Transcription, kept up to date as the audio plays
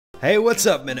Hey, what's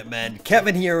up, Minutemen?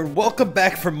 Kevin here, and welcome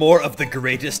back for more of the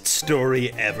greatest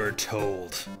story ever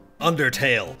told.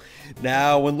 Undertale.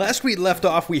 Now, when last we left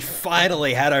off, we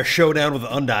finally had our showdown with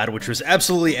Undyne, which was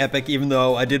absolutely epic, even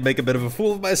though I did make a bit of a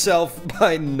fool of myself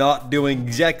by not doing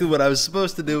exactly what I was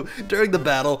supposed to do during the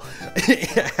battle,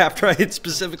 after I had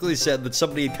specifically said that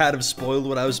somebody had kind of spoiled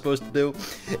what I was supposed to do,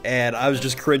 and I was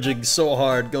just cringing so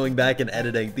hard going back and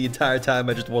editing. The entire time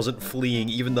I just wasn't fleeing,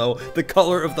 even though the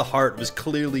color of the heart was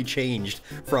clearly changed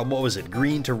from, what was it,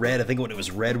 green to red. I think when it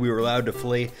was red we were allowed to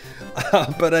flee.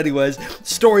 But anyways,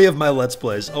 story of my Let's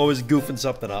Plays, always goofing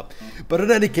something up. But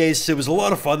in any case, it was a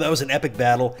lot of fun. That was an epic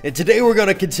battle. And today we're going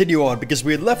to continue on because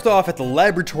we had left off at the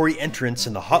laboratory entrance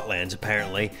in the Hotlands,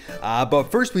 apparently. But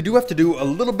first, we do have to do a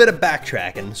little bit of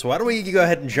backtracking. So why don't we go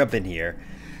ahead and jump in here.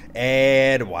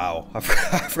 And wow, I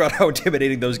forgot how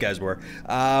intimidating those guys were.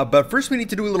 But first we need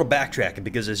to do a little backtracking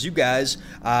because as you guys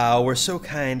were so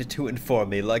kind to inform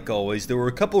me, like always, there were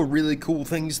a couple of really cool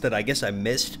things that I guess I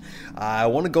missed. I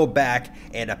want to go back,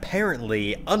 and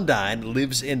apparently Undyne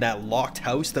lives in that locked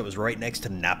house that was right next to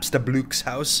Napstablook's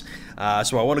house.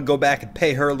 So I want to go back and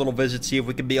pay her a little visit, see if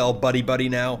we can be all buddy-buddy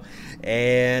now.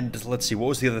 And let's see, what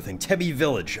was the other thing? Temmy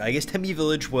Village. I guess Temmy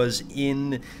Village was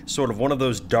in sort of one of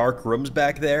those dark rooms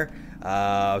back there.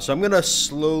 So I'm going to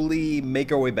slowly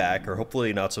make our way back, or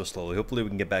hopefully not so slowly. Hopefully we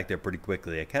can get back there pretty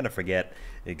quickly. I kind of forget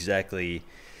exactly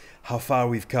how far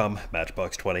we've come,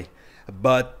 Matchbox 20.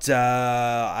 But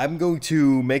I'm going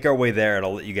to make our way there, and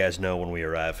I'll let you guys know when we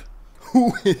arrive.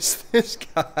 Who is this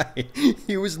guy?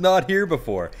 He was not here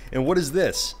before. And what is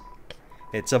this?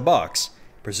 It's a box,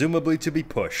 presumably to be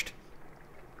pushed.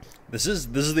 This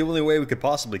is the only way we could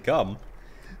possibly come.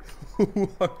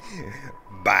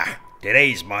 Bah,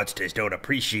 today's monsters don't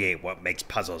appreciate what makes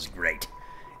puzzles great.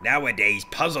 Nowadays,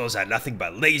 puzzles are nothing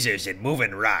but lasers and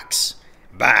moving rocks.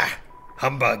 Bah,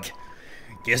 humbug.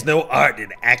 There's no art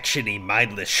in actiony,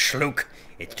 mindless schlook.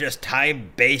 It's just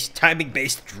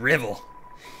timing-based drivel.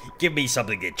 Give me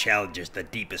something that challenges the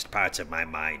deepest parts of my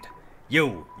mind.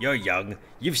 You're young.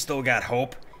 You've still got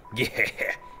hope.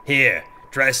 Yeah, here.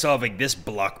 Try solving this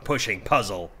block-pushing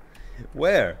puzzle.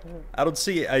 Where? I don't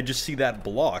see it. I just see that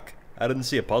block. I didn't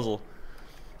see a puzzle.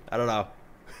 I don't know.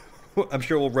 I'm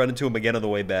sure we'll run into him again on the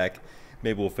way back.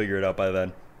 Maybe we'll figure it out by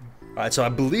then. Alright, so I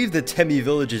believe the Temmy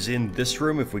Village is in this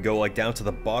room. If we go like down to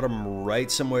the bottom right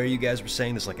somewhere, you guys were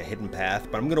saying there's like a hidden path.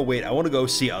 But I'm gonna wait. I want to go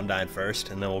see Undyne first,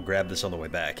 and then we'll grab this on the way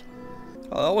back.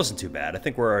 Oh, that wasn't too bad. I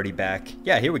think we're already back.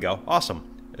 Yeah, here we go. Awesome.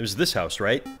 It was this house,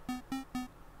 right?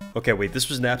 Okay, wait. This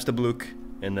was Napstablook.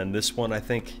 And then this one, I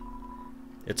think,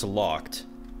 it's locked.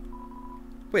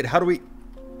 Wait, how do we...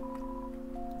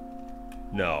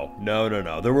 No.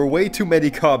 There were way too many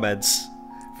comments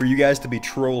for you guys to be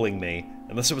trolling me.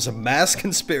 Unless it was a mass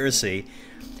conspiracy.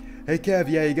 Hey, Kev,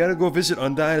 yeah, you gotta go visit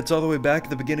Undyne. It's all the way back at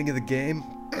the beginning of the game.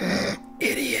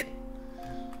 Idiot.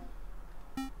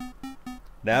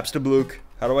 Napstablook,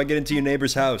 how do I get into your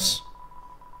neighbor's house?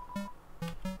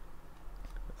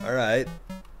 Alright.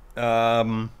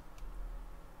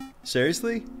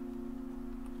 Seriously?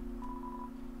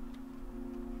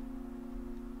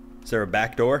 Is there a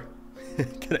back door?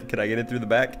 Can I get in through the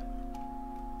back?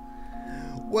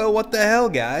 Well, what the hell,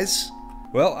 guys?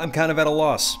 Well, I'm kind of at a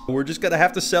loss. We're just gonna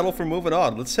have to settle for moving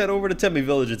on. Let's head over to Temmy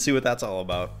Village and see what that's all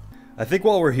about. I think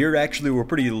while we're here, actually, we're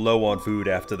pretty low on food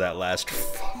after that last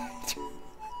fight.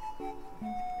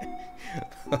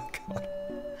 Oh, God.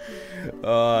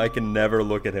 Oh, I can never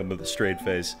look at him with a straight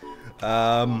face.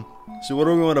 So what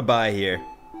do we want to buy here?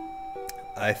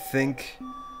 I think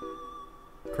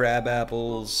crab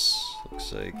apples.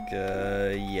 Looks like,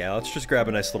 yeah, let's just grab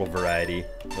a nice little variety.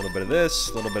 A little bit of this,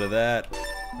 a little bit of that.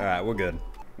 Alright, we're good.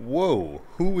 Whoa,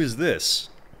 who is this?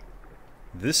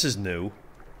 This is new.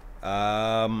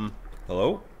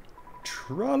 Hello?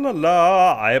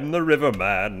 Tra-la-la, I am the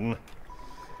riverman.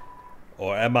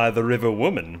 Or am I the river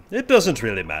woman? It doesn't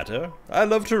really matter. I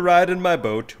love to ride in my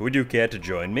boat. Would you care to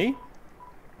join me?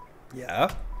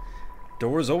 Yeah.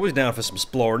 Door's always down for some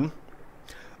exploring.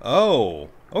 Oh,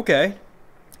 okay.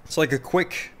 It's like a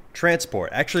quick transport.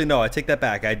 Actually, no, I take that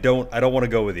back. I don't want to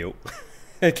go with you.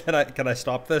 Can I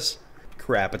stop this?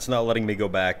 Crap, it's not letting me go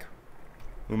back.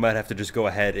 We might have to just go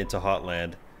ahead into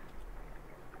Hotland.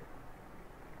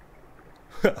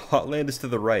 Hotland is to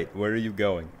the right. Where are you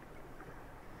going?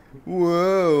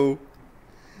 Whoa.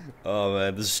 Oh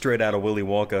man, this is straight out of Willy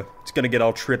Wonka. It's gonna get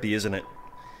all trippy, isn't it?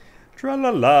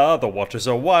 Tra-la-la, the waters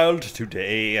are wild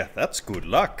today. That's good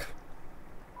luck.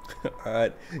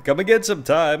 Alright, come again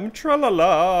sometime.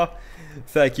 Tra-la-la.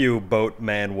 Thank you, boat,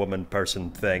 man, woman,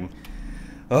 person thing.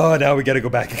 Oh, now we gotta go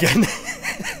back again.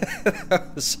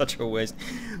 That was such a waste.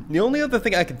 The only other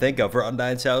thing I can think of for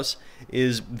Undyne's house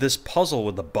is this puzzle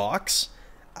with the box.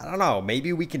 I don't know,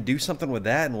 maybe we can do something with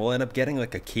that and we'll end up getting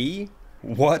like a key?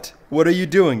 What? What are you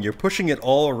doing? You're pushing it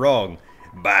all wrong.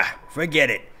 Bah, forget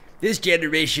it. This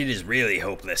generation is really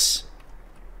hopeless.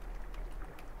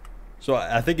 So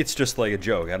I think it's just like a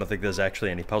joke. I don't think there's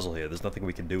actually any puzzle here. There's nothing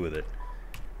we can do with it.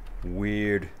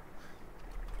 Weird.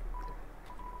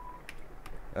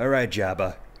 Alright,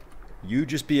 Jabba. You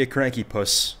just be a cranky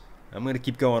puss. I'm gonna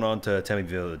keep going on to Temmie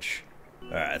Village.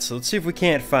 Alright, so let's see if we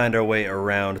can't find our way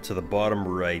around to the bottom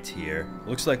right here.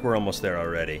 Looks like we're almost there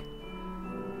already.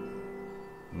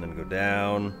 And then go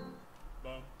down.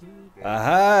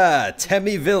 Aha!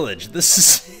 Temmie Village. This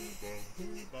is...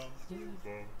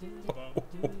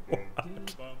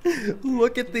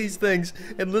 Look at these things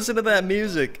and listen to that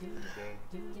music.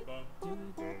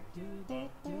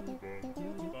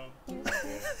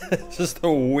 This is the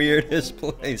weirdest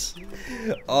place.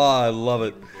 Oh, I love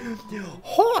it.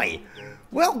 Hi!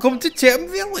 Welcome to Temmie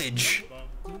Village!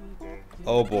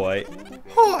 Oh boy.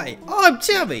 Hi, I'm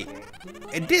Temmie!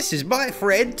 And this is my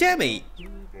friend Temmie!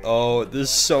 Oh, there's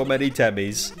so many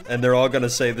Temmies, and they're all gonna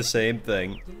say the same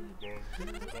thing.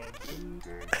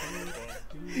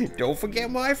 Don't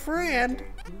forget my friend!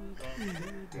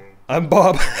 I'm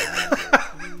Bob.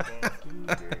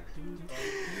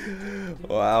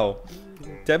 Wow.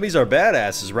 Temmies are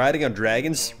badasses, riding on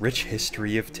dragons. Rich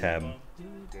history of Tem.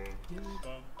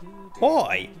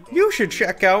 Hi, you should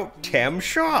check out Tem's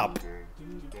shop.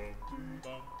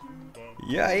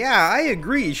 Yeah, I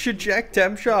agree. You should check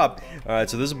Tem's shop.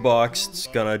 Alright, so this box, it's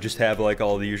gonna just have like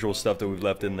all the usual stuff that we've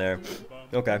left in there.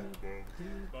 Okay.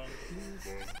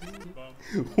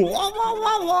 Wah, wah,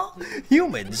 wah, wah.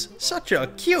 Humans, such a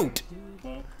cute.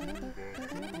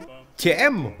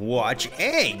 Tem, watch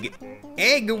egg.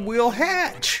 Egg will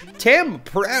hatch. Tem,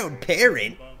 proud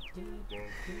parent.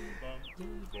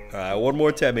 Alright, one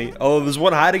more Temmie. Oh, there's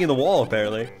one hiding in the wall,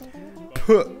 apparently.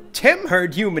 Tem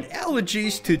heard human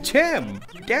allergies to Tem.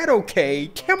 That okay,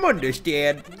 Tem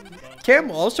understand.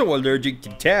 Tem also allergic to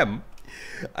Tem.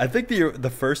 I think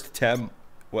the first Tem...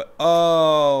 What? Oh,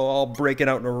 all breaking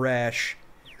out in a rash.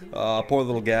 Poor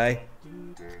little guy.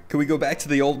 Can we go back to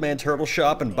the old man turtle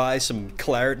shop and buy some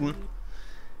Claritin?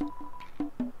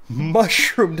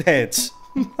 Mushroom dance.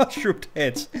 Mushroom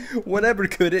dance. Whatever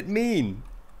could it mean?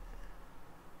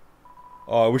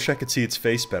 Oh, I wish I could see its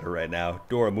face better right now.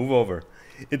 Dora, move over.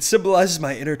 It symbolizes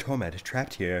my inner torment,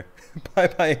 trapped here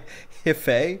by my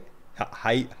hyphae?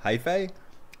 Hyphae?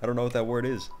 I don't know what that word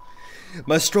is.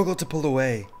 My struggle to pull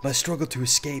away, my struggle to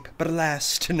escape, but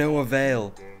alas, to no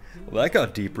avail. Well, that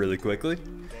got deep really quickly.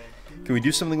 Can we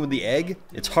do something with the egg?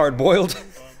 It's hard-boiled.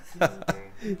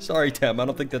 Sorry, Tem, I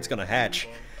don't think that's gonna hatch.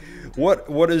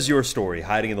 What is your story,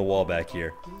 hiding in the wall back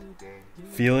here?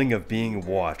 Feeling of being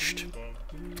watched.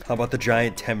 How about the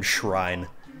giant Tem shrine?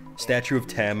 Statue of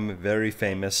Tem, very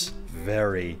famous,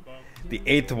 very. The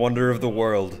 8th wonder of the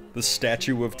world, the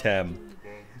statue of Tem.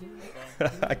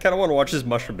 I kind of want to watch this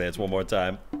mushroom dance one more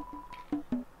time.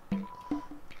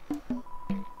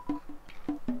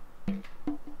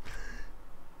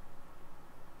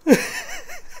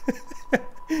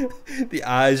 The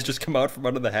eyes just come out from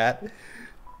under the hat.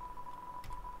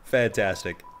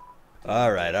 Fantastic.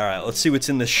 Alright, let's see what's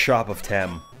in the shop of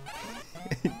Tem.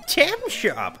 Tem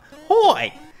shop!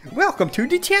 Hi! Welcome to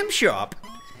the Tem shop!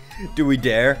 Do we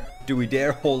dare? Do we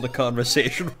dare hold a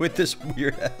conversation with this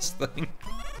weird-ass thing?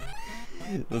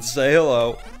 Let's say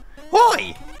hello.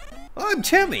 Hi! I'm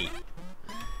Temmie!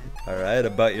 Alright,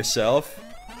 about yourself?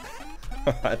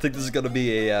 I think this is going to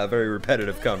be a very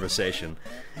repetitive conversation.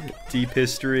 Deep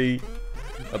history,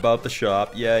 about the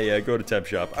shop. Yeah, go to Tem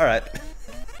shop. Alright.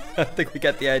 I think we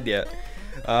got the idea.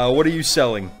 What are you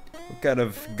selling? What kind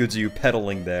of goods are you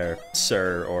peddling there,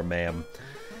 sir or ma'am?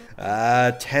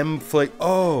 Tem flake.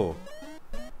 Oh!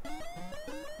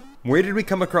 Where did we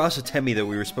come across a Temmie that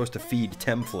we were supposed to feed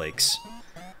Tem flakes?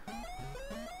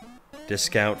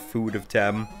 Discount food of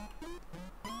Tem.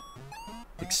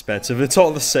 Expensive. It's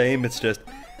all the same. It's just...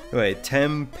 Wait,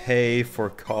 Tem pay for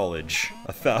college.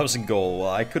 1,000 gold.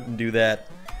 Well, I couldn't do that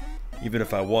even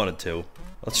if I wanted to.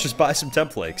 Let's just buy some Tem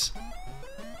flakes.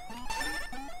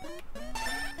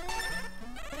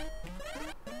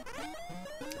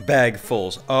 Bag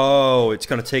fulls. Oh, it's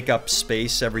gonna take up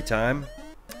space every time?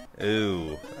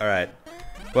 Ooh. Alright.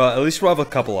 Well, at least we'll have a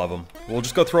couple of them. We'll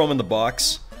just go throw them in the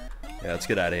box. Yeah, let's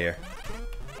get out of here.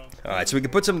 Alright, so we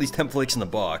can put some of these Tem flakes in the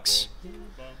box.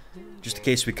 Just in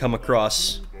case we come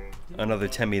across another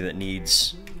Temmie that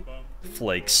needs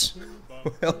flakes.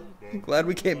 Well, glad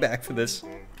we came back for this.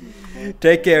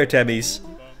 Take care, Temmies.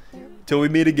 Till we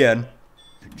meet again.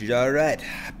 Alright,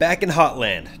 back in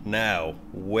Hotland. Now,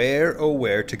 where oh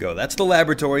where to go? That's the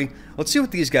laboratory. Let's see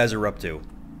what these guys are up to.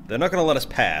 They're not gonna let us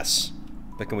pass.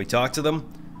 But can we talk to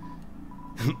them?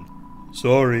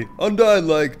 Sorry,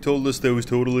 Undyne, told us there was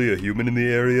totally a human in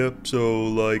the area,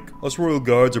 so, us royal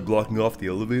guards are blocking off the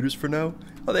elevators for now.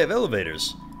 Oh, they have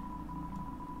elevators.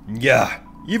 Yeah,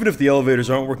 even if the elevators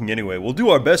aren't working anyway, we'll do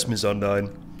our best, Miss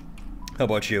Undyne. How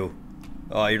about you?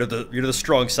 Oh, you're the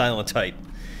strong, silent type.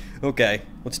 Okay,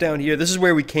 what's down here? This is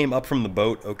where we came up from the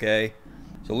boat, okay?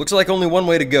 So it looks like only one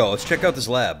way to go. Let's check out this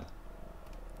lab.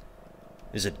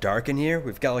 Is it dark in here?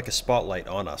 We've got a spotlight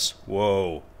on us.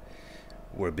 Whoa.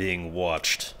 We're being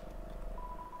watched.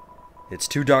 It's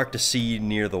too dark to see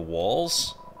near the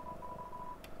walls?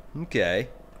 Okay.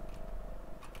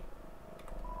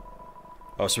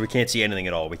 Oh, so we can't see anything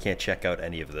at all. We can't check out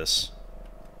any of this.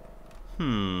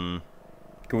 Can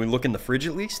we look in the fridge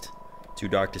at least? Too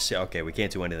dark to see. Okay, we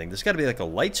can't do anything. There's got to be a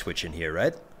light switch in here,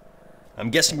 right? I'm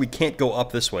guessing we can't go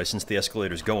up this way since the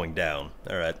escalator's going down.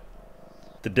 Alright.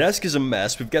 The desk is a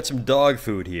mess. We've got some dog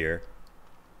food here.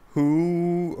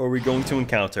 Who are we going to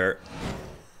encounter?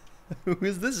 Who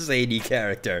is this zany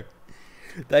character?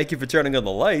 Thank you for turning on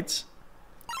the lights.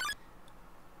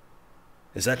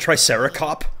 Is that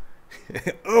Triceracop?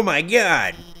 Oh my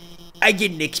god! I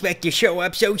didn't expect to show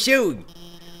up so soon.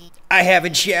 I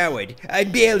haven't showered.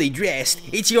 I'm barely dressed.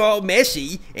 It's all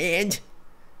messy, and...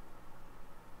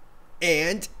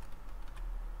 Hiya!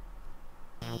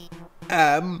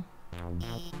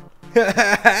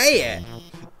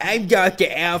 I'm Dr.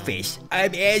 Alphys.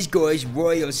 I'm Asgore's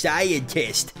royal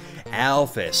scientist.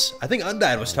 Alphys. I think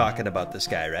Undyne was talking about this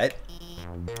guy, right?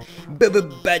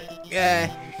 But,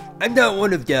 I'm not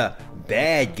one of the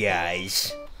bad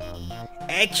guys.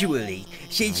 Actually,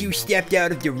 since you stepped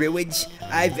out of the ruins,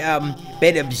 I've,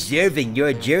 been observing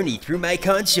your journey through my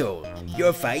console.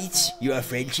 Your fights, your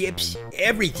friendships,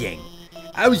 everything.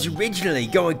 I was originally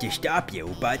going to stop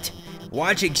you, but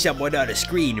watching someone on a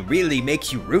screen really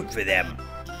makes you root for them.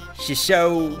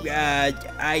 So,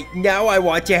 now I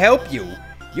want to help you.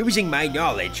 Using my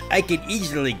knowledge, I can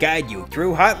easily guide you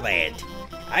through Hotland.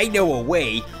 I know a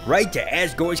way right to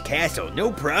Asgore's castle,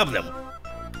 no problem.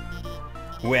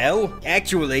 Well,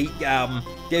 actually,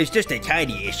 there's just a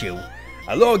tiny issue.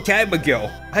 A long time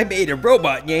ago, I made a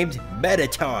robot named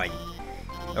Metaton.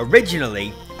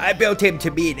 Originally, I built him to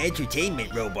be an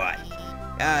entertainment robot.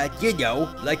 You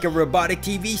know, like a robotic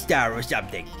TV star or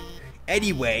something.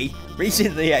 Anyway,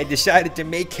 recently I decided to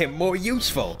make him more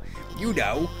useful. You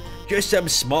know, just some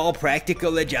small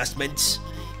practical adjustments.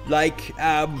 Like,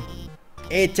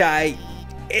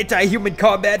 anti-human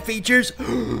combat features.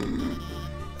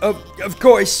 Of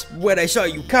course, when I saw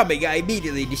you coming, I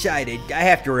immediately decided I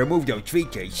have to remove those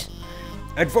features.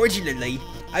 Unfortunately,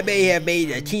 I may have made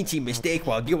a teensy mistake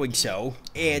while doing so,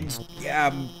 and,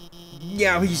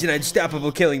 now he's an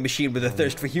unstoppable killing machine with a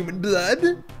thirst for human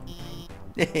blood.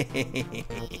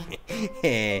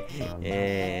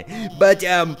 But,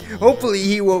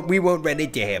 hopefully we won't run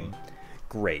into him.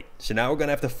 Great. So now we're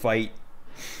gonna have to fight.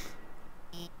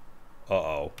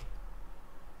 Uh-oh.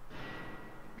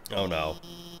 Oh no.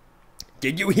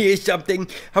 Did you hear something?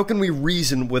 How can we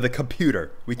reason with a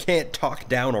computer? We can't talk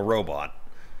down a robot.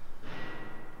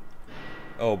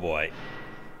 Oh boy.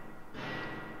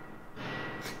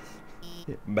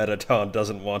 Metaton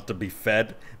doesn't want to be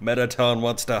fed. Metaton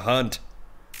wants to hunt.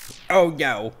 Oh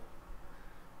no.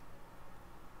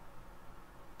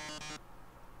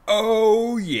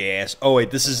 Oh yes. Oh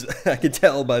wait, this is I can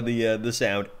tell by the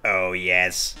sound. Oh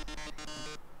yes.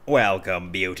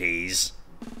 Welcome, beauties.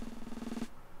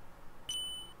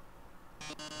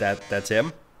 That's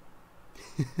him?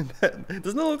 Doesn't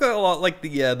it look a lot like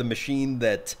the machine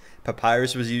that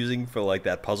Papyrus was using for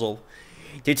that puzzle?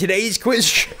 To today's quiz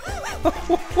show.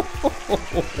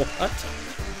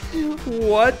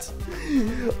 What?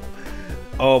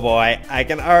 Oh boy, I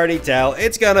can already tell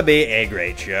it's gonna be a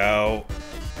great show.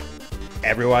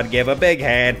 Everyone give a big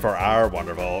hand for our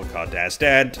wonderful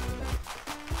contestant.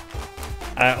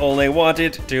 I only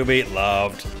wanted to be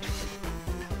loved.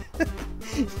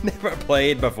 Never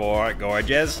played before,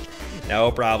 gorgeous.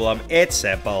 No problem, it's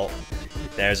simple.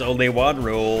 There's only one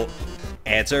rule.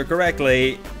 Answer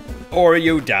correctly, or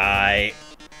you die.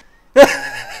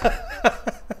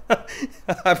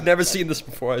 I've never seen this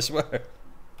before, I swear.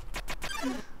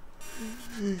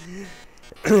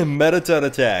 Metaton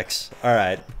attacks.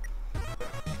 Alright.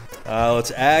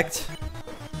 Let's act.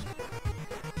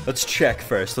 Let's check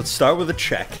first. Let's start with a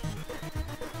check.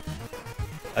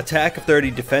 Attack of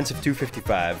 30, defense of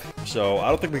 255. So I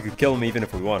don't think we could kill him even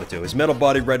if we wanted to. His metal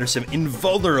body renders him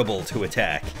invulnerable to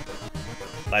attack.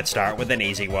 Let's start with an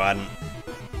easy one.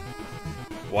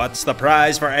 What's the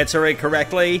prize for answering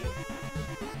correctly?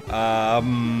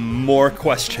 More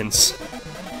questions.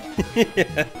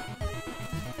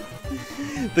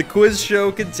 The quiz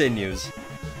show continues.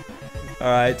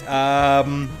 Alright,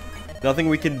 nothing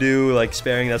we can do, like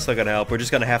sparing, that's not gonna help. We're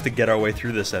just gonna have to get our way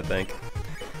through this, I think.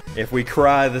 If we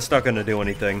cry, that's not gonna do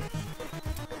anything.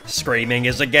 Screaming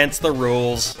is against the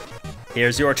rules.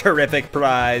 Here's your terrific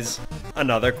prize.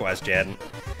 Another question.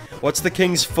 What's the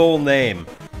king's full name?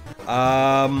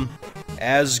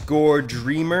 Asgore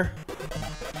Dreamer?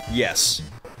 Yes.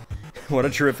 What a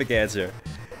terrific answer.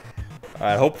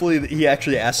 Alright, hopefully he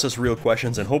actually asks us real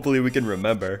questions, and hopefully we can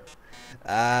remember.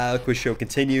 Quiz show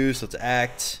continues. Let's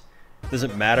act.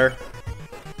 Doesn't matter.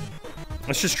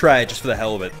 Let's just try it, just for the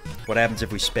hell of it. What happens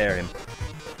if we spare him?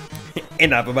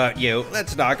 Enough about you.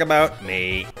 Let's talk about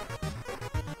me.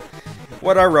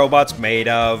 What are robots made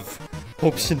of?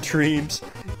 Hopes and dreams.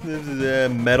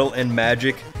 Metal and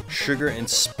magic. Sugar and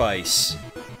spice.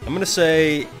 I'm gonna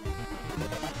say...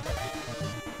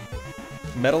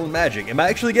 metal and magic. Am I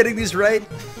actually getting these right?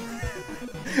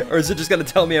 Or is it just gonna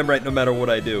tell me I'm right no matter what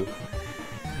I do?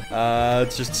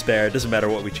 It's just spare. It doesn't matter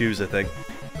what we choose, I think.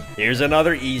 Here's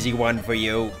another easy one for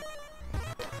you.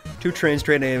 2 trains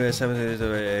straight aim at 7 and it's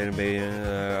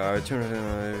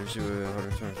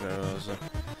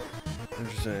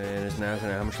now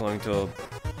how much longer until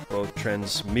both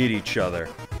trends meet each other?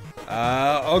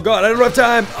 Oh god, I don't have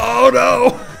time! Oh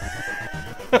no!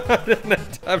 I didn't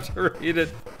have time to read it.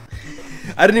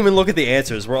 I didn't even look at the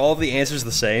answers. Were all of the answers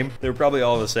the same? They were probably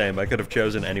all the same. I could have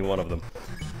chosen any one of them.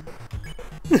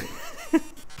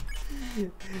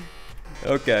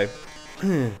 Okay.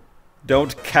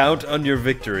 Don't count on your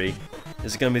victory.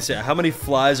 Is it gonna be... how many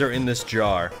flies are in this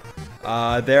jar?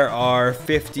 There are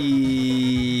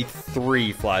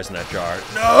 53 flies in that jar.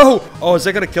 No! Oh, is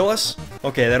that gonna kill us?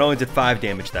 Okay, that only did 5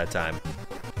 damage that time.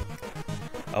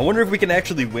 I wonder if we can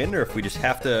actually win, or if we just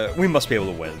have to... we must be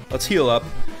able to win. Let's heal up.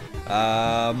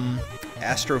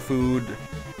 Astro Food.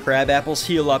 Crab Apples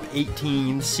heal up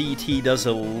 18. CT does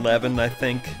 11, I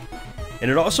think. And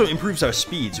it also improves our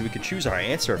speed, so we can choose our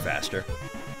answer faster.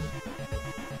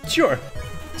 Sure.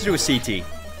 Let's do a CT.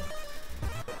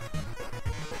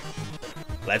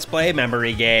 Let's play a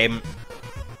memory game.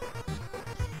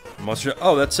 Monster.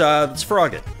 Oh, that's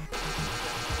Frogget.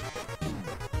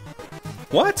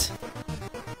 What?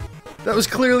 That was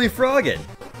clearly Frogget.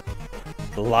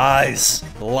 Lies.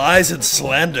 Lies and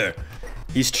slander.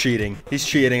 He's cheating. He's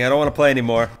cheating. I don't want to play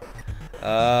anymore.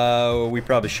 We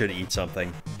probably should eat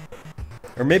something.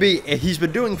 Or maybe he's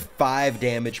been doing 5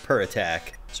 damage per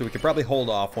attack, so we could probably hold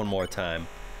off one more time.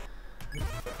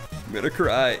 I'm gonna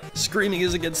cry. Screaming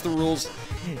is against the rules.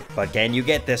 But can you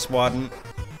get this one?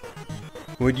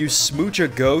 Would you smooch a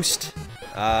ghost?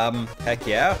 Heck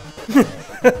yeah.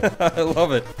 I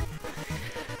love it.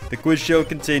 The quiz show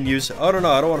continues. Oh,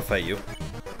 no, I don't want to fight you.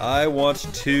 I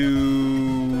want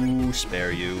to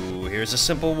spare you. Here's a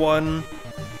simple one.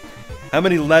 How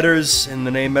many letters in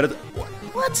the name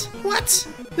What? What?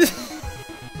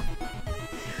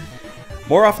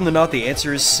 More often than not, the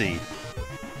answer is C.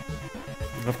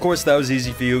 Of course, that was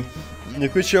easy for you. The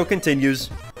quiz show continues.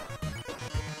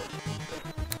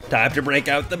 Time to break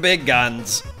out the big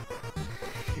guns.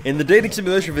 In the dating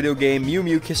simulation video game, Mew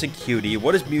Mew Kissing Cutie,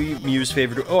 what is Mew Mew's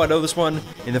favorite? Oh, I know this one.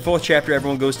 In the 4th chapter,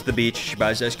 everyone goes to the beach. She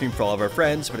buys ice cream for all of her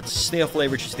friends, but it's snail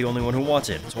flavored. She's the only one who wants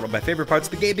it. It's one of my favorite parts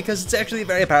of the game because it's actually a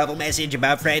very powerful message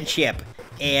about friendship.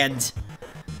 And...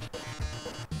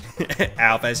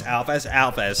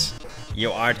 Alphys,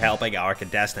 you aren't helping our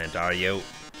contestant, are you?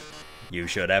 You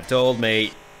should have told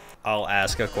me. I'll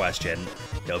ask a question.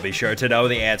 You'll be sure to know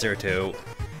the answer to.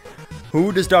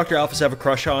 Who does Dr. Alphys have a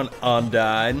crush on?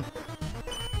 Undyne?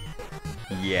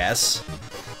 Yes.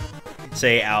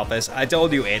 Say, Alphys, I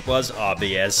told you it was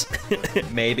obvious.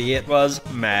 Maybe it was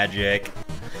magic.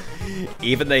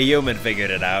 Even the human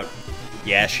figured it out.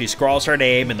 Yes, she scrawls her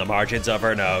name in the margins of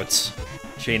her notes.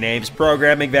 She names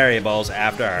programming variables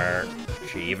after her.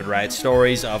 She even writes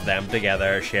stories of them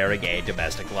together, sharing a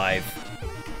domestic life.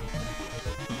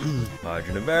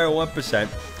 Margin of error 1%.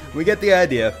 We get the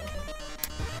idea.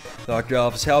 Dr.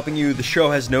 Alphys helping you. The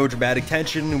show has no dramatic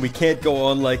tension, and we can't go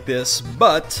on like this.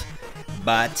 But,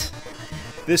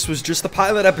 this was just the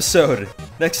pilot episode.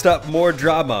 Next up, more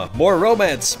drama, more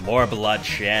romance, more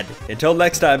bloodshed. Until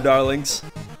next time, darlings.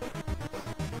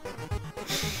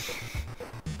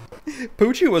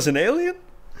 Poochie was an alien?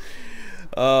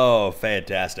 Oh,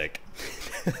 fantastic.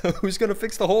 Who's gonna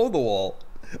fix the hole in the wall?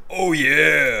 Oh,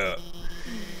 yeah!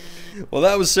 Well,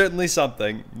 that was certainly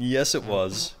something. Yes, it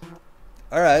was.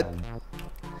 Alright.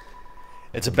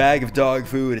 It's a bag of dog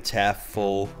food. It's half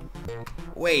full.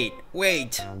 Wait.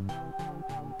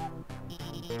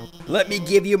 Let me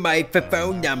give you my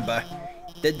phone number.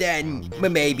 Then,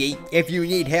 maybe, if you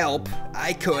need help,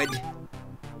 I could.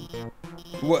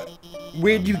 What?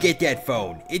 Where'd you get that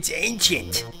phone? It's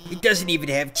ancient. It doesn't even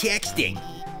have texting.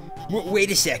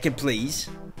 Wait a second, please.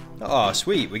 Oh,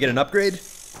 sweet. We get an upgrade?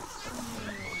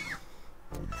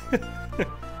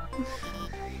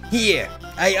 Here,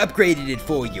 I upgraded it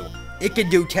for you. It can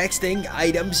do texting,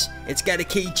 items, it's got a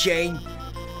keychain.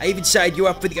 I even signed you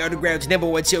up for the Underground's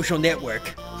 #1 social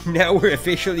network. Now we're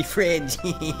officially friends.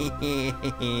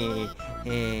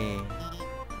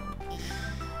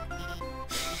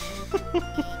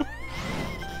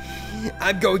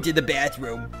 I'm going to the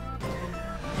bathroom.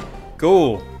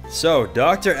 Cool. So,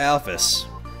 Dr. Alphys.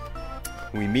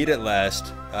 We meet at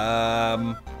last.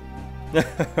 I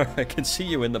can see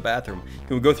you in the bathroom.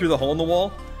 Can we go through the hole in the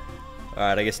wall?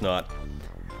 Alright, I guess not.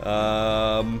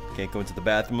 Can't go into the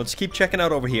bathroom. Let's keep checking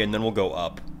out over here and then we'll go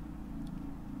up.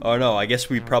 Oh no, I guess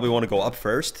we probably want to go up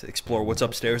first. Explore what's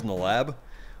upstairs in the lab.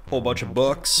 Whole bunch of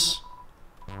books.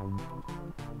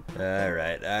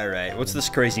 Alright, alright. What's this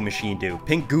crazy machine do?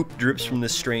 Pink goop drips from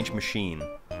this strange machine.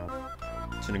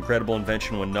 It's an incredible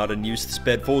invention. When not in use, this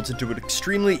bed folds into an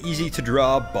extremely easy to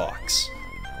draw box.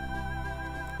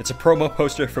 It's a promo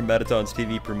poster from Metaton's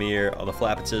TV premiere. On the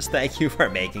flap it says, "Thank you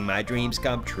for making my dreams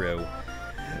come true."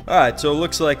 Alright, so it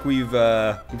looks like we've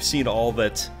seen all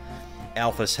that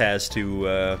Alphys has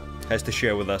to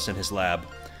share with us in his lab.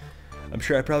 I'm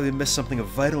sure I probably missed something of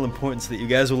vital importance that you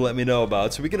guys will let me know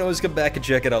about, so we can always come back and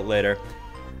check it out later.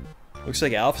 Looks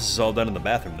like Alphys is all done in the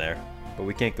bathroom there, but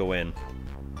we can't go in.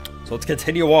 So let's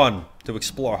continue on to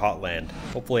explore Hotland.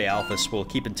 Hopefully Alphys will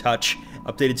keep in touch.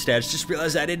 Updated status. Just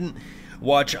realized I didn't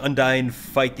watch Undyne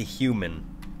Fight the Human.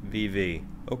 VV.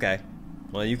 Okay.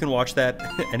 Well, you can watch that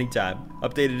anytime.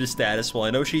 Updated his status. Well,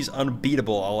 I know she's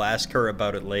unbeatable. I'll ask her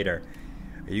about it later.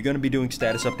 Are you going to be doing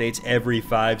status updates every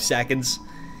 5 seconds?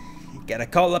 Gotta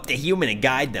call up the human and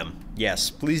guide them. Yes,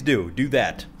 please do. Do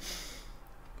that.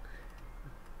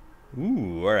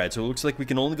 Ooh, alright. So it looks like we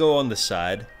can only go on this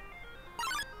side.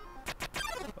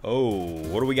 Oh,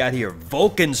 what do we got here?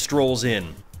 Vulcan strolls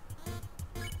in.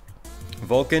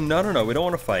 Vulcan? No, we don't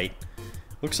want to fight.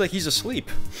 Looks like he's asleep.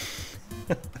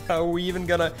 How are we even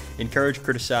gonna encourage,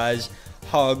 criticize,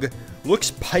 hug?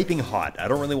 Looks piping hot. I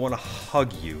don't really want to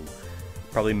hug you.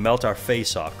 Probably melt our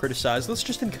face off. Criticize. Let's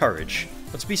just encourage.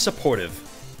 Let's be supportive.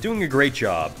 Doing a great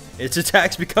job. Its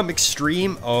attacks become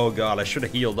extreme. Oh god, I should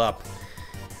have healed up.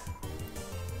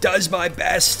 Does my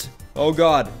best. Oh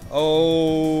god.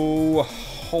 Oh,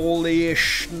 holy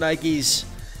shnikes.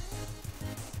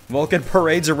 Vulcan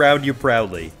parades around you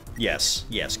proudly. Yes,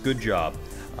 yes, good job.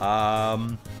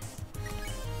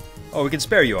 Oh, we can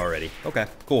spare you already. Okay,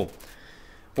 cool.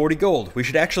 40 gold. We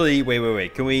should actually...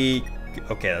 Wait. Can we...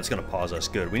 Okay, that's gonna pause us.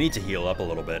 Good. We need to heal up a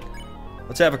little bit.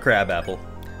 Let's have a crab apple.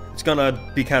 It's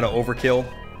gonna be kind of overkill,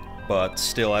 but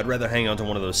still, I'd rather hang on to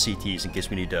one of those CTs in case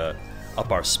we need to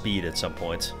up our speed at some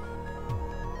point.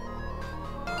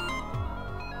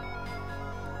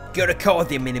 Gotta call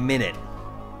them in a minute.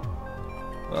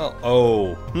 Well,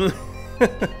 oh.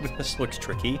 This looks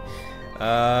tricky.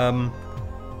 Oh,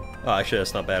 actually,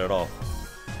 that's not bad at all.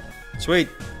 Sweet.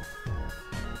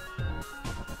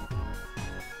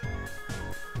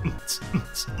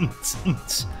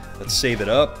 Let's save it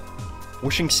up.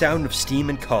 Whooshing sound of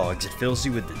steam and cogs. It fills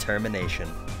you with determination.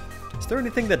 Is there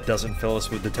anything that doesn't fill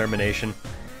us with determination?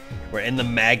 We're in the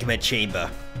magma chamber.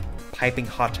 Piping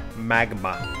hot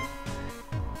magma.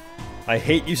 I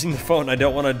hate using the phone. I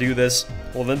don't want to do this.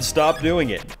 Well, then stop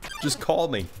doing it. Just call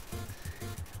me.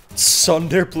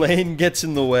 Sunderplane gets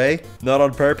in the way. Not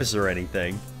on purpose or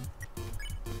anything.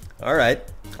 Alright.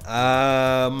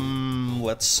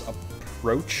 Let's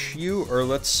approach you, or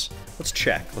let's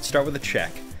check. Let's start with a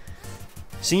check.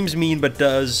 Seems mean, but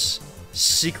does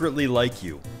secretly like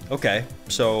you. Okay,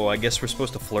 so I guess we're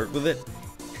supposed to flirt with it?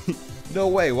 No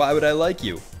way, why would I like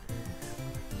you?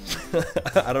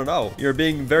 I don't know. You're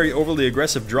being very overly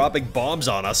aggressive, dropping bombs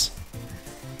on us.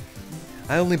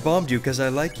 I only bombed you because I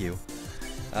like you.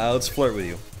 Let's flirt with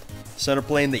you.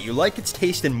 Centerplane that you like its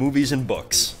taste in movies and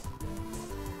books.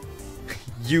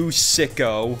 You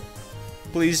sicko.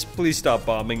 Please stop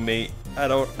bombing me. I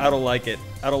don't like it.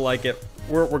 I don't like it.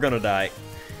 We're gonna die.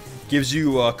 Gives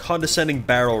you a condescending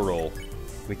barrel roll.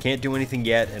 We can't do anything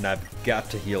yet, and I've got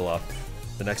to heal up.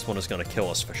 The next one is gonna kill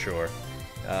us for sure.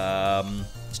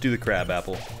 Let's do the crab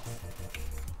apple.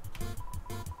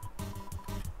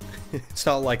 It's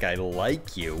not like I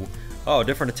like you. Oh,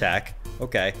 different attack.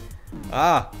 Okay.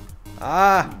 God.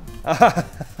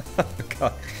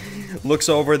 Looks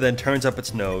over, then turns up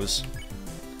its nose.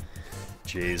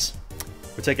 Jeez.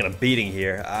 We're taking a beating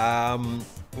here.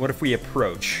 What if we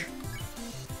approach?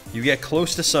 You get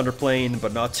close to Sunderplane,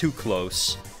 but not too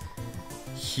close.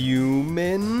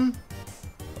 Human?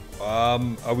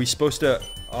 Are we supposed to...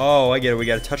 Oh, I get it. We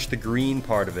gotta touch the green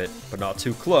part of it, but not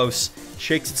too close.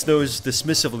 Shakes its nose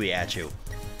dismissively at you.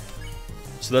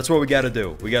 So that's what we gotta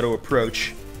do. We gotta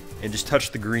approach and just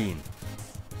touch the green.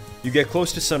 You get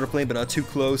close to Sunderplane, but not too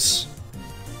close.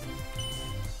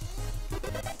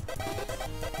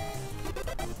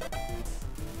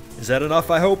 Is that enough,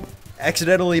 I hope?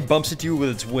 Accidentally bumps into you with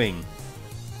its wing.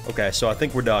 Okay, so I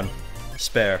think we're done.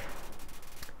 Spare.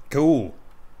 Cool.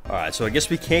 Alright, so I guess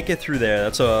we can't get through there.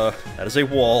 That is a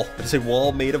wall. That is a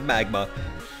wall made of magma.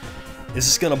 Is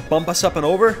this gonna bump us up and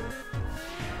over?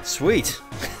 Sweet.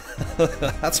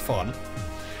 That's fun.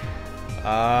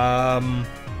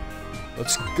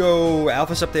 Let's go.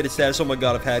 Alpha's updated status. Oh my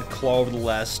god, I've had claw over the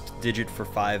last digit for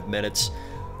 5 minutes.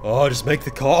 Oh, just make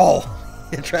the call.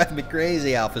 You're driving me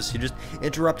crazy, Alphas. You're just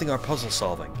interrupting our puzzle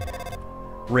solving.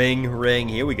 Ring, ring.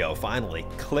 Here we go, finally.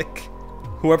 Click.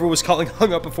 Whoever was calling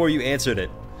hung up before you answered it.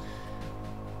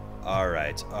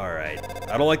 Alright, alright.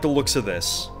 I don't like the looks of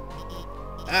this.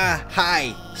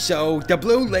 Hi. So, the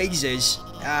blue lasers,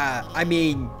 I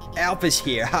mean, Alpha's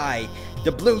here, hi.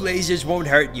 The blue lasers won't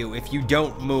hurt you if you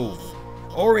don't move.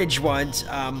 Orange ones,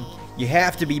 you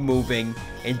have to be moving,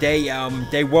 and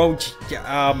they won't,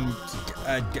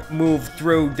 move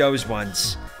through those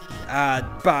ones.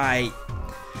 Bye.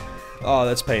 Oh,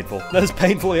 that's painful. That is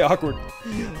painfully awkward.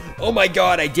 Oh my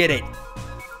god, I did it.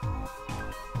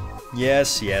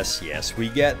 Yes, yes, yes. We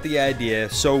get the idea.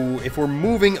 So, if we're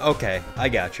moving... Okay, I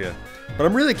gotcha. But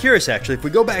I'm really curious, actually. If we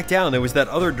go back down, there was that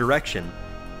other direction.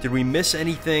 Did we miss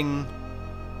anything?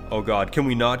 Oh god, can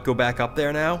we not go back up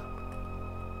there now?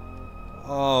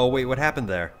 Oh, wait, what happened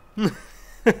there?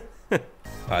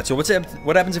 Alright, so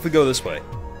what happens if we go this way?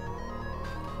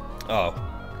 Oh.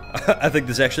 I think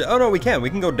there's actually... Oh, no, we can. We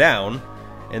can go down.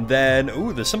 And then...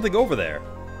 Ooh, there's something over there.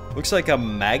 Looks like a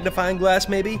magnifying glass,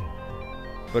 maybe?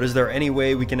 But is there any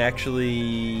way we can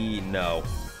actually... No.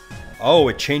 Oh,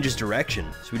 it changes direction.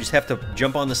 So we just have to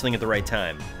jump on this thing at the right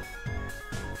time.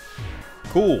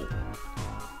 Cool.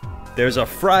 There's a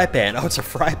fry pan. Oh, it's a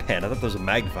fry pan. I thought there was a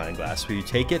magnifying glass. Will you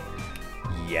take it?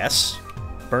 Yes.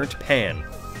 Burnt pan.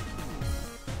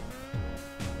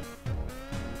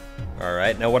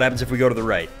 Alright, now what happens if we go to the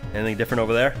right? Anything different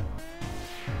over there?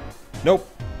 Nope.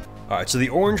 Alright, so the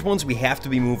orange ones we have to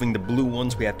be moving, the blue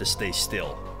ones we have to stay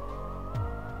still.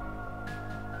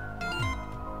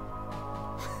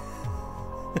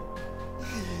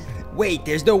 Wait,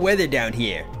 there's no weather down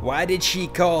here. Why did she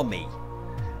call me?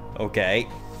 Okay.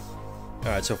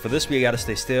 Alright, so for this we gotta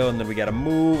stay still, and then we gotta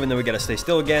move, and then we gotta stay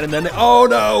still again, and then... Oh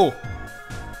no!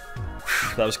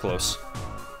 Whew, that was close.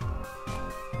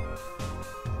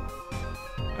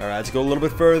 Alright, let's go a little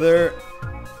bit further.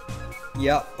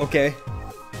 Yeah, okay.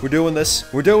 We're doing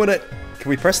this. We're doing it. Can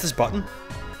we press this button?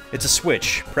 It's a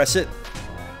switch. Press it.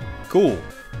 Cool.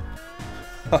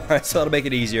 Alright, so that'll make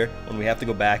it easier when we have to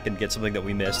go back and get something that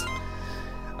we missed.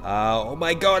 Oh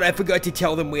my god, I forgot to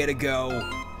tell them where to go.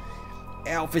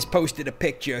 Alpha's posted a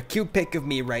picture, a cute pic of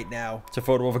me right now. It's a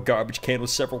photo of a garbage can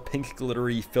with several pink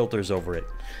glittery filters over it.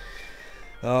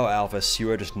 Oh, Alphys,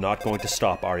 you are just not going to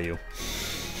stop, are you?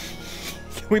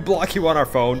 Can we block you on our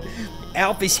phone?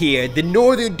 Alpha's here. The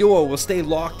northern door will stay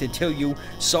locked until you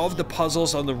solve the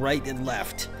puzzles on the right and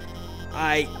left.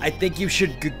 I think you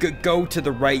should go to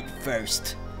the right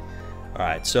first.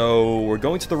 Alright, so we're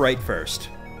going to the right first.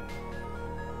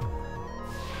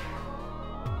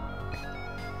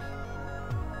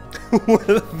 What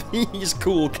are these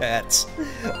cool cats?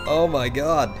 Oh my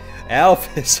god.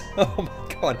 Alphys. Oh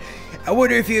my god. I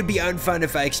wonder if it would be unfun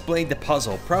if I explained the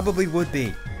puzzle. Probably would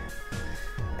be.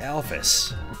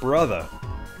 Alphys, brother.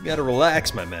 You gotta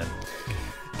relax, my man.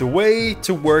 The way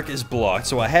to work is blocked,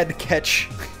 so I had to catch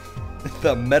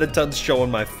the Metatons show on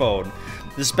my phone.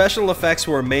 The special effects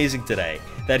were amazing today.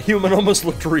 That human almost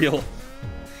looked real.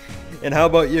 And how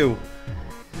about you?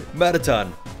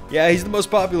 Metaton. Yeah, he's the most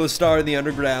popular star in the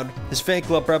underground. His fan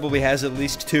club probably has at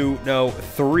least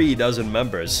 3 dozen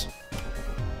members.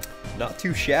 Not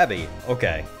too shabby.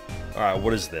 Okay. Alright,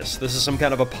 what is this? This is some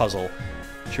kind of a puzzle.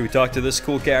 Should we talk to this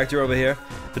cool character over here?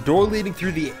 The door leading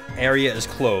through the area is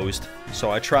closed,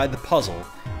 so I tried the puzzle,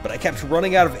 but I kept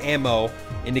running out of ammo,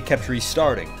 and it kept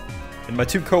restarting. And my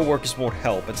 2 co-workers won't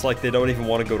help. It's like they don't even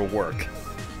want to go to work.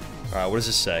 Alright, what does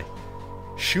this say?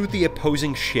 Shoot the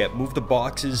opposing ship. Move the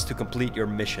boxes to complete your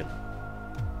mission.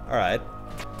 Alright.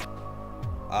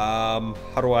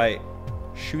 How do I...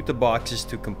 Shoot the boxes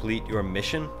to complete your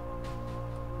mission?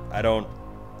 I don't...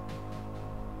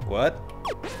 What?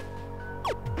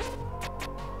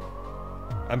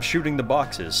 I'm shooting the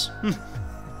boxes.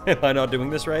 Am I not doing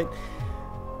this right?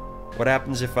 What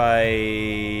happens if I...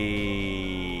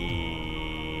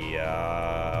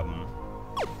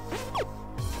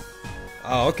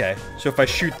 Oh, okay. So if I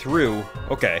shoot through...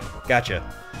 Okay, gotcha.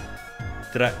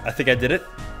 I think I did it?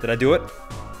 Did I do it?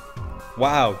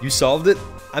 Wow, you solved it?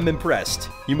 I'm impressed.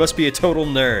 You must be a total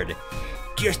nerd.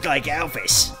 Just like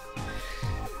Alphys.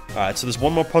 Alright, so there's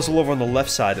one more puzzle over on the left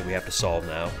side that we have to solve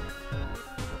now.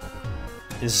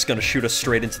 Is this gonna shoot us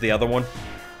straight into the other one?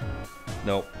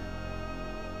 Nope.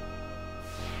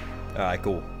 Alright,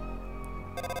 cool.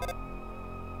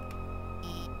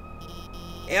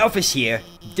 Alphys here.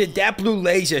 That blue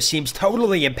laser seems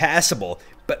totally impassable,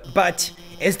 but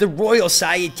as the royal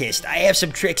scientist, I have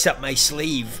some tricks up my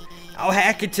sleeve. I'll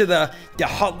hack into the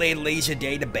Hotland laser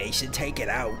database and take it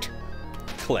out.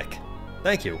 Click.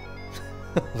 Thank you.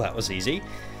 That was easy.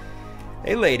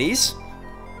 Hey, ladies.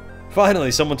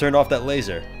 Finally, someone turned off that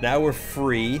laser. Now we're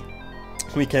free.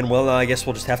 We can, well, I guess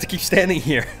we'll just have to keep standing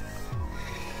here.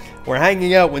 We're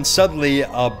hanging out when suddenly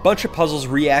a bunch of puzzles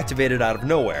reactivated out of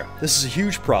nowhere. This is a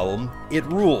huge problem. It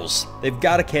rules. They've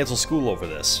got to cancel school over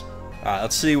this. Alright,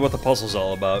 let's see what the puzzle's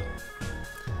all about.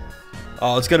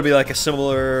 Oh, it's gonna be like a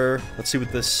similar... Let's see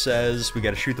what this says. We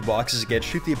gotta shoot the boxes again,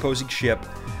 shoot the opposing ship,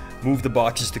 move the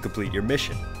boxes to complete your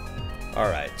mission.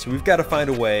 Alright, so we've got to find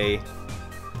a way...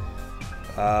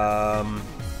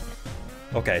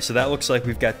 Okay, so that looks like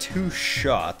we've got 2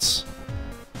 shots.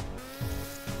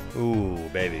 Ooh,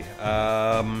 baby.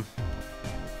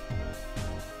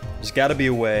 There's gotta be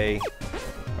a way.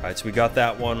 Alright, so we got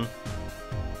that one.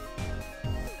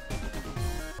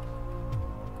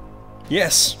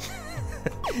 Yes!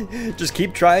 Just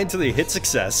keep trying till you hit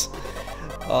success.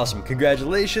 Awesome,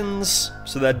 congratulations.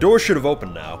 So that door should have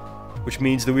opened now, which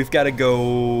means that we've got to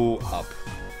go up.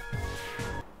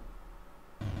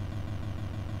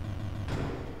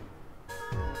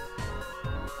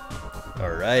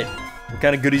 Alright, what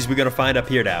kind of goodies we gonna find up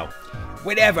here now?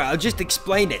 Whatever, I'll just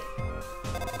explain it.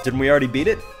 Didn't we already beat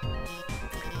it?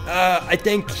 I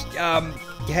think,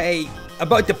 hey,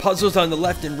 about the puzzles on the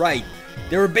left and right.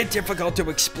 They're a bit difficult to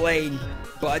explain,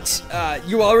 but,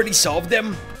 you already solved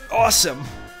them? Awesome.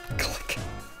 Click.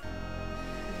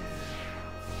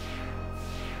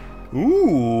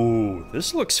 Ooh,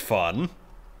 this looks fun.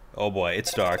 Oh boy,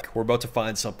 it's dark. We're about to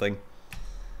find something.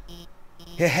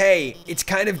 Hey, it's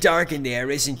kind of dark in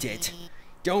there, isn't it?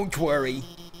 Don't worry.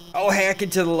 I'll hack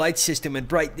into the light system and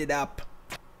brighten it up.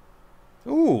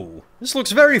 Ooh, this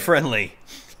looks very friendly.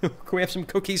 Can we have some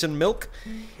cookies and milk?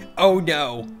 Oh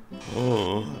no.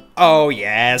 Oh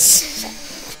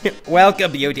yes.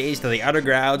 Welcome, beauties, to the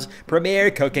Underground's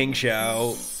premiere cooking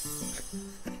show.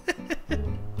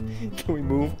 Can we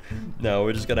move? No,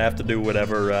 we're just gonna have to do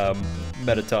whatever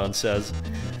Metaton says.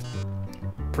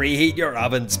 Preheat your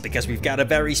ovens because we've got a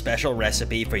very special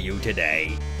recipe for you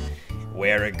today.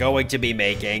 We're going to be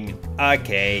making a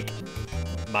cake.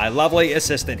 My lovely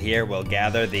assistant here will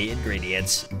gather the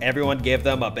ingredients. Everyone give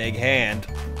them a big hand.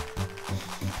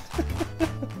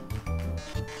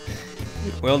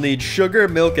 We'll need sugar,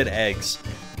 milk, and eggs.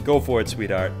 Go for it,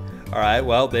 sweetheart. Alright,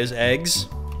 well, there's eggs.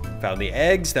 Found the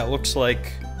eggs. That looks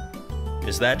like...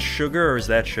 Is that sugar or is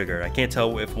that sugar? I can't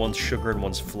tell if one's sugar and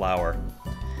one's flour.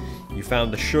 You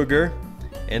found the sugar.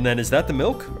 And then is that the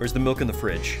milk? Or is the milk in the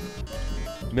fridge?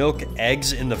 Milk,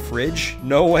 eggs in the fridge?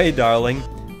 No way, darling.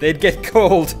 They'd get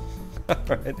cold.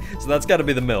 Alright, so that's gotta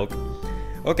be the milk.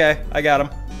 Okay, I got them.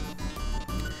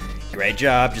 Great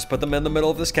job. Just put them in the middle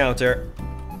of this counter.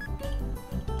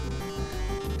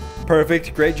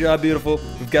 Perfect. Great job, beautiful.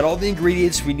 We've got all the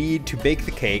ingredients we need to bake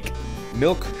the cake.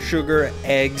 Milk, sugar,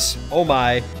 eggs. Oh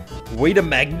my. Wait a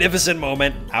magnificent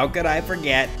moment. How could I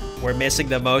forget? We're missing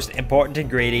the most important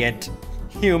ingredient.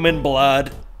 Human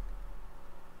blood.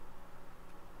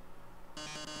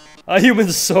 A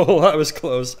human soul. I was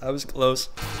close. I was close.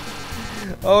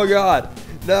 Oh god.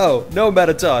 No. No,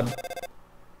 Metaton.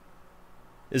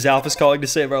 Is Alphys calling to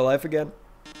save our life again?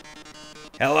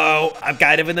 Hello, I'm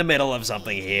kind of in the middle of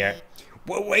something here.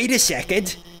 Well, wait a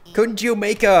second. Couldn't you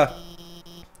make a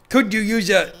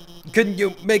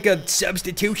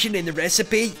substitution in the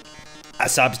recipe? A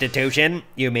substitution?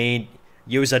 You mean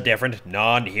use a different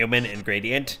non-human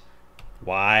ingredient?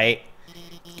 Why?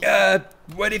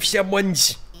 What if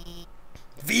someone's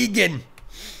vegan?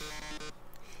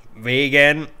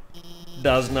 Vegan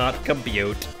does not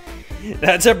compute.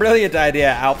 That's a brilliant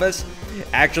idea, Alphys.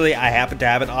 Actually, I happen to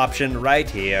have an option right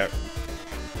here.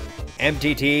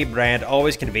 MTT brand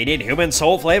always convenient human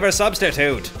soul flavor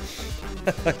substitute.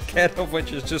 A can of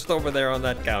which is just over there on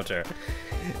that counter.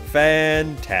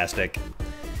 Fantastic.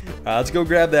 Let's go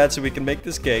grab that so we can make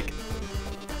this cake.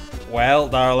 Well,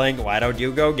 darling, why don't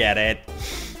you go get it?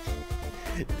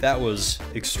 That was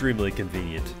extremely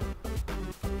convenient.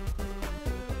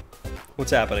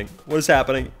 What's happening? What is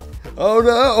happening? Oh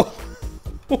no!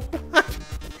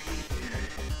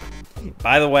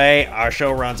 By the way, our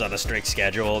show runs on a strict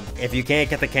schedule. If you can't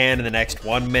get the can in the next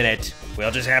 1 minute,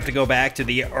 we'll just have to go back to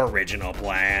the original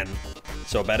plan.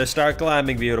 So better start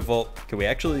climbing, beautiful. Can we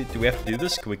actually, do we have to do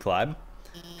this? Can we climb?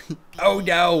 Oh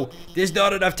no, there's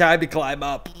not enough time to climb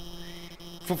up.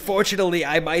 Fortunately,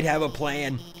 I might have a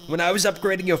plan. When I was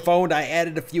upgrading your phone, I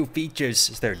added a few features.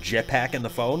 Is there a jetpack in the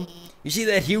phone? You see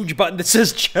that huge button that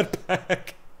says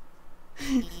jetpack?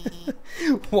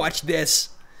 Watch this.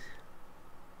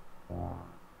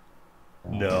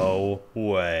 No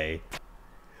way.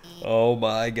 Oh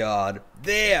my god.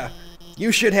 There!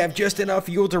 You should have just enough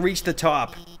fuel to reach the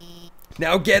top.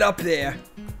 Now get up there.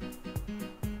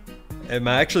 Am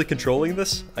I actually controlling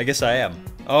this? I guess I am.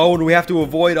 Oh, and we have to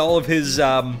avoid all of his,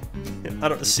 I don't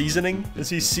know, seasoning? Is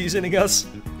he seasoning us?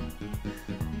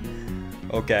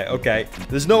 Okay, okay.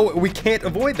 There's no, we can't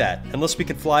avoid that unless we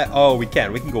can fly. Oh, we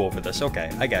can go over this. Okay,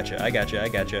 I gotcha, I gotcha, I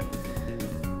gotcha.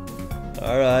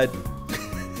 Alright.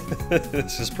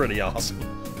 This is pretty awesome.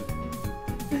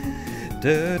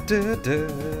 Da, da, da.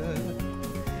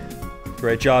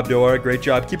 Great job, Dora. Great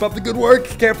job. Keep up the good work.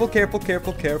 Careful, careful,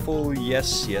 careful, careful.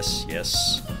 Yes, yes,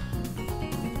 yes.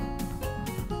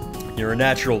 You're a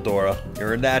natural, Dora.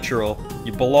 You're a natural.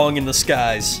 You belong in the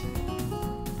skies.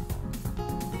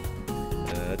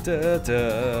 Da, da,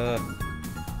 da.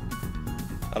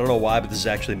 I don't know why, but this is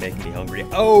actually making me hungry.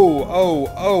 Oh, oh,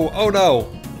 oh, oh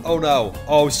no. Oh no.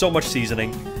 Oh, so much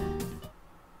seasoning.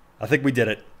 I think we did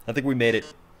it. I think we made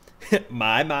it.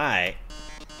 My.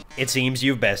 It seems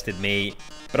you've bested me,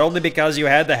 but only because you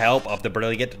had the help of the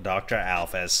brilliant Dr.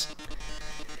 Alphys.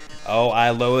 Oh, I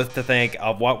loathe to think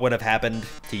of what would have happened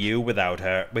to you without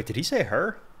her. Wait, did he say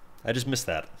her? I just missed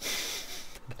that.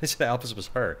 They said Alphys was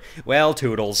her. Well,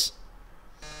 Toodles.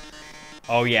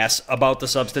 Oh yes, about the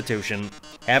substitution.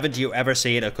 Haven't you ever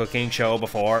seen a cooking show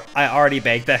before? I already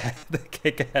baked the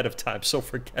cake ahead of time, so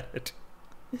forget it.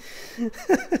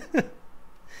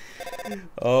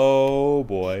 Oh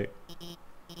boy.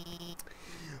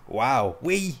 Wow,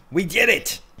 we did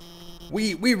it!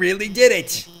 We really did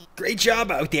it! Great job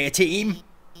out there, team!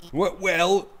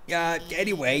 Well,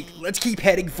 anyway, let's keep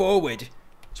heading forward.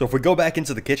 So if we go back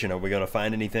into the kitchen, are we gonna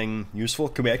find anything useful?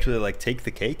 Can we actually, like, take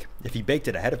the cake? If he baked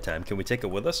it ahead of time, can we take it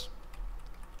with us?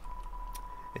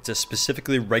 It's a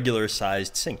specifically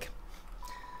regular-sized sink.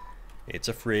 It's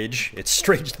a fridge. It's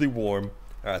strangely warm.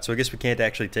 Alright, so I guess we can't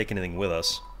actually take anything with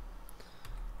us.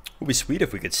 It would be sweet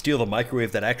if we could steal the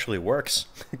microwave that actually works.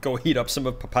 Go heat up some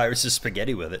of Papyrus's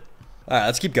spaghetti with it. Alright,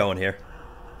 let's keep going here.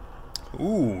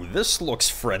 Ooh, this looks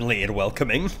friendly and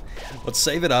welcoming. Let's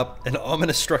save it up. An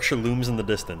ominous structure looms in the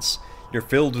distance. You're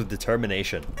filled with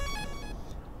determination.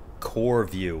 Core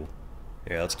view.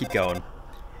 Yeah, let's keep going.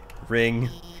 Ring.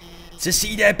 So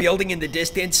see that building in the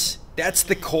distance? That's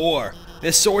the core.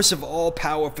 The source of all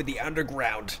power for the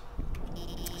underground.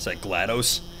 Is that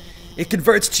GLaDOS? It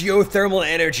converts geothermal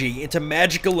energy into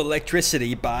magical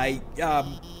electricity by,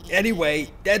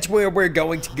 anyway, that's where we're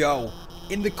going to go.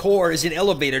 In the core is an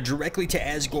elevator directly to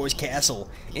Asgore's castle,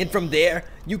 and from there,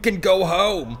 you can go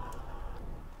home.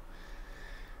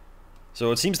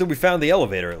 So it seems that we found the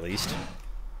elevator at least.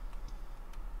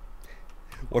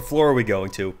 What floor are we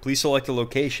going to? Please select a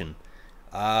location.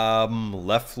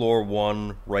 Left floor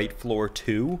 1, right floor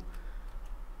 2.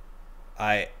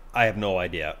 I have no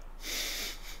idea.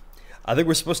 I think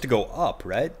we're supposed to go up,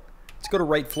 right? Let's go to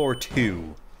right floor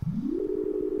 2.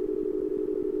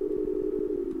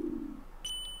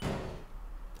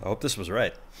 I hope this was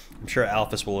right. I'm sure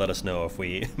Alphys will let us know if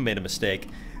we made a mistake.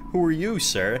 Who are you,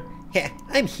 sir? Heh,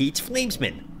 I'm Heat's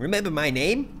Flamesman. Remember my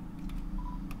name?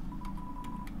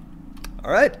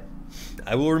 Alright.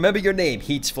 I will remember your name,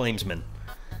 Heat's Flamesman.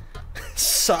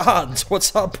 Sans,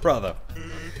 what's up, brother?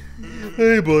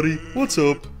 Hey, buddy, what's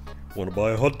up? Wanna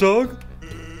buy a hot dog?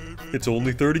 It's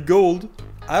only 30 gold.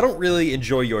 I don't really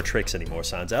enjoy your tricks anymore,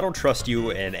 Sans. I don't trust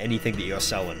you and anything that you're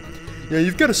selling. Yeah,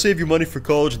 you've got to save your money for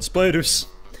college and spiders.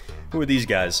 Who are these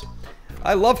guys?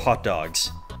 I love hot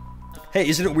dogs. Hey,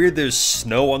 isn't it weird there's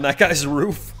snow on that guy's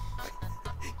roof?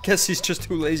 Guess he's just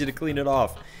too lazy to clean it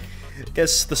off.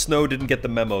 Guess the snow didn't get the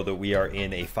memo that we are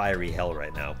in a fiery hell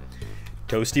right now.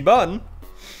 Toasty bun.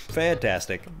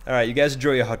 Fantastic. Alright, you guys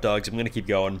enjoy your hot dogs. I'm gonna keep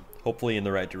going. Hopefully in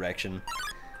the right direction.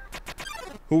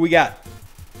 Who we got?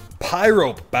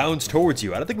 Pyrope bounds towards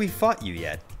you. I don't think we fought you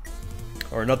yet.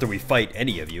 Or not that we fight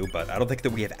any of you, but I don't think that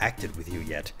we have acted with you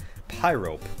yet.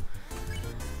 Pyrope.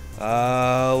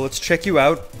 Let's check you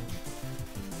out.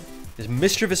 This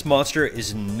mischievous monster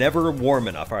is never warm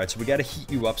enough. Alright, so we gotta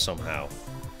heat you up somehow.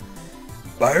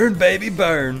 Burn, baby,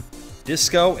 burn!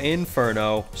 Disco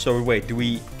Inferno. So wait, do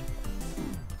we...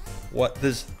 What?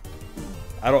 This...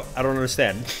 I don't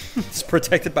understand. It's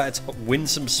protected by its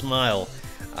winsome smile.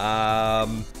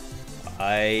 I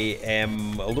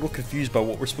am a little confused by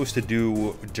what we're supposed to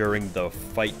do during the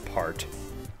fight part.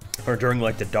 Or during,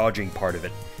 like, the dodging part of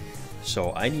it.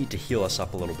 So I need to heal us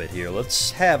up a little bit here.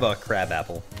 Let's have a crab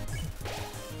apple.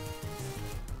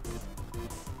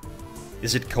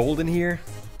 Is it cold in here?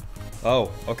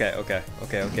 Oh, okay.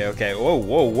 Whoa,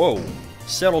 whoa, whoa.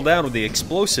 Settle down with the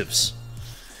explosives.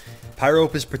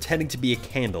 Pyrope is pretending to be a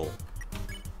candle.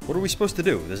 What are we supposed to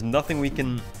do? There's nothing we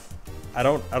can... I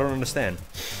don't understand.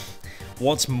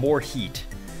 Wants more heat.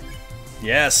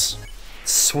 Yes!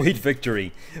 Sweet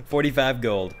victory. 45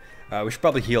 gold. We should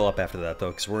probably heal up after that, though,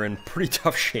 because we're in pretty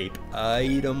tough shape.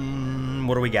 Item...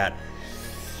 What do we got?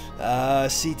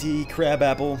 CT, crab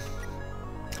apple.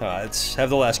 Let's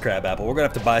have the last crab apple. We're gonna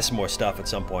have to buy some more stuff at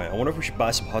some point. I wonder if we should buy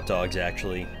some hot dogs,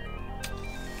 actually.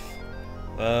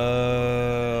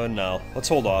 No. Let's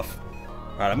hold off.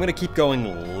 Alright, I'm gonna keep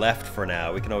going left for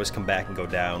now. We can always come back and go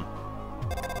down.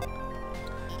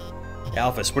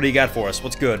 Alphys, what do you got for us?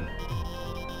 What's good?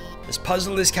 This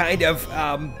puzzle is kind of,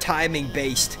 timing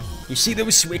based. You see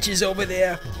those switches over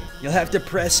there? You'll have to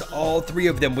press all 3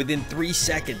 of them within 3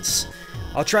 seconds.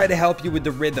 I'll try to help you with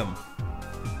the rhythm.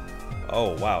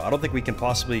 Oh, wow. I don't think we can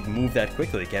possibly move that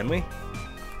quickly, can we?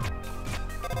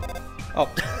 Oh.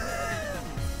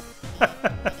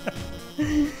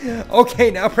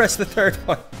 Okay, now press the 3rd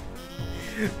one.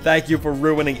 Thank you for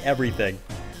ruining everything.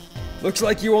 Looks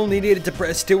like you only needed to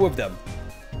press 2 of them.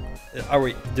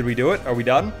 Did we do it? Are we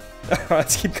done?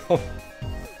 Let's keep going.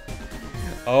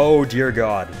 Oh, dear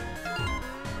God.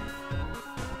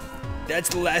 That's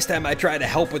the last time I tried to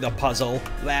help with a puzzle.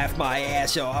 Laugh my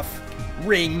ass off.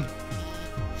 Ring.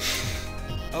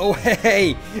 Oh,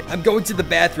 hey, I'm going to the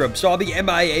bathroom, so I'll be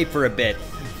MIA for a bit.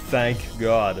 Thank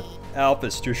God.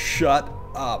 Alphys, just shut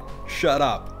up. Shut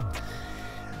up.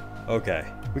 Okay,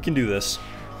 we can do this.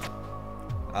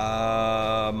 Where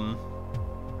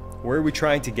are we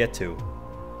trying to get to?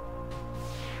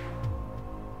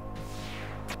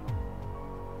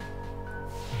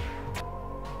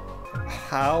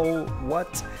 How?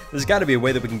 What? There's got to be a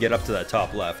way that we can get up to that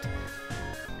top left.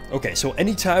 Okay, so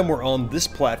anytime we're on this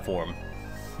platform,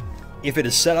 if it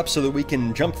is set up so that we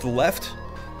can jump to the left,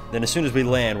 then as soon as we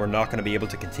land, we're not going to be able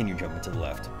to continue jumping to the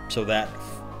left. So that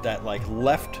like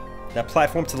left, that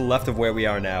platform to the left of where we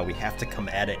are now, we have to come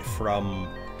at it from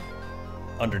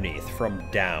underneath, from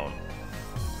down.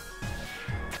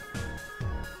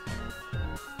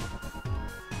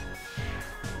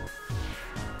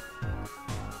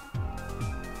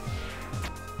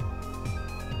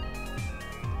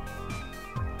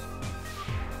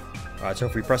 Alright, so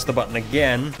if we press the button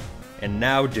again, and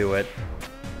now do it,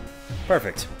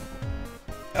 perfect.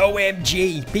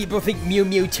 OMG, people think Mew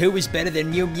Mew 2 is better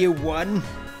than Mew Mew 1?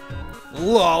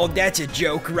 Lol, that's a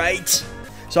joke, right?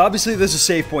 So obviously there's a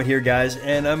save point here, guys,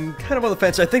 and I'm kind of on the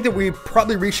fence. I think that we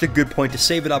probably reached a good point to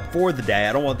save it up for the day.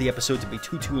 I don't want the episode to be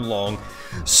too long.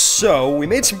 So we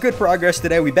made some good progress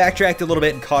today. We backtracked a little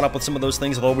bit and caught up with some of those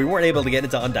things, although we weren't able to get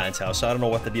into Undyne's house, so I don't know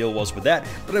what the deal was with that,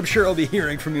 but I'm sure I'll be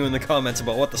hearing from you in the comments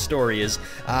about what the story is.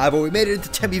 But we made it into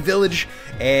Tempe Village,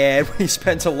 and we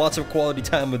spent lots of quality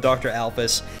time with Dr.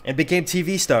 Alphys, and became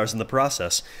TV stars in the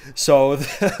process. So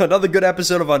another good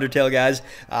episode of Undertale, guys.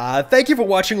 Thank you for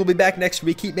watching. We'll be back next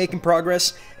week. Keep making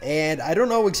progress, and I don't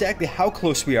know exactly how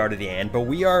close we are to the end, but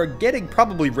we are getting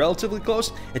probably relatively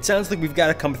close. It sounds like we've got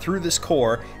to come through this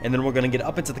core, and then we're going to get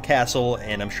up into the castle,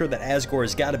 and I'm sure that Asgore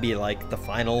has got to be like the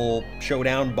final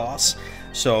showdown boss.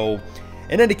 So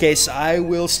in any case, I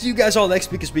will see you guys all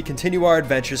next week as we continue our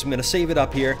adventures. I'm going to save it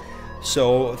up here.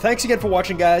 So thanks again for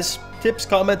watching, guys. Tips,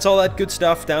 comments, all that good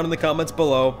stuff down in the comments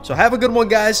below. So have a good one,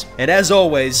 guys, and as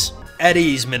always, at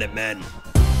ease, Minutemen.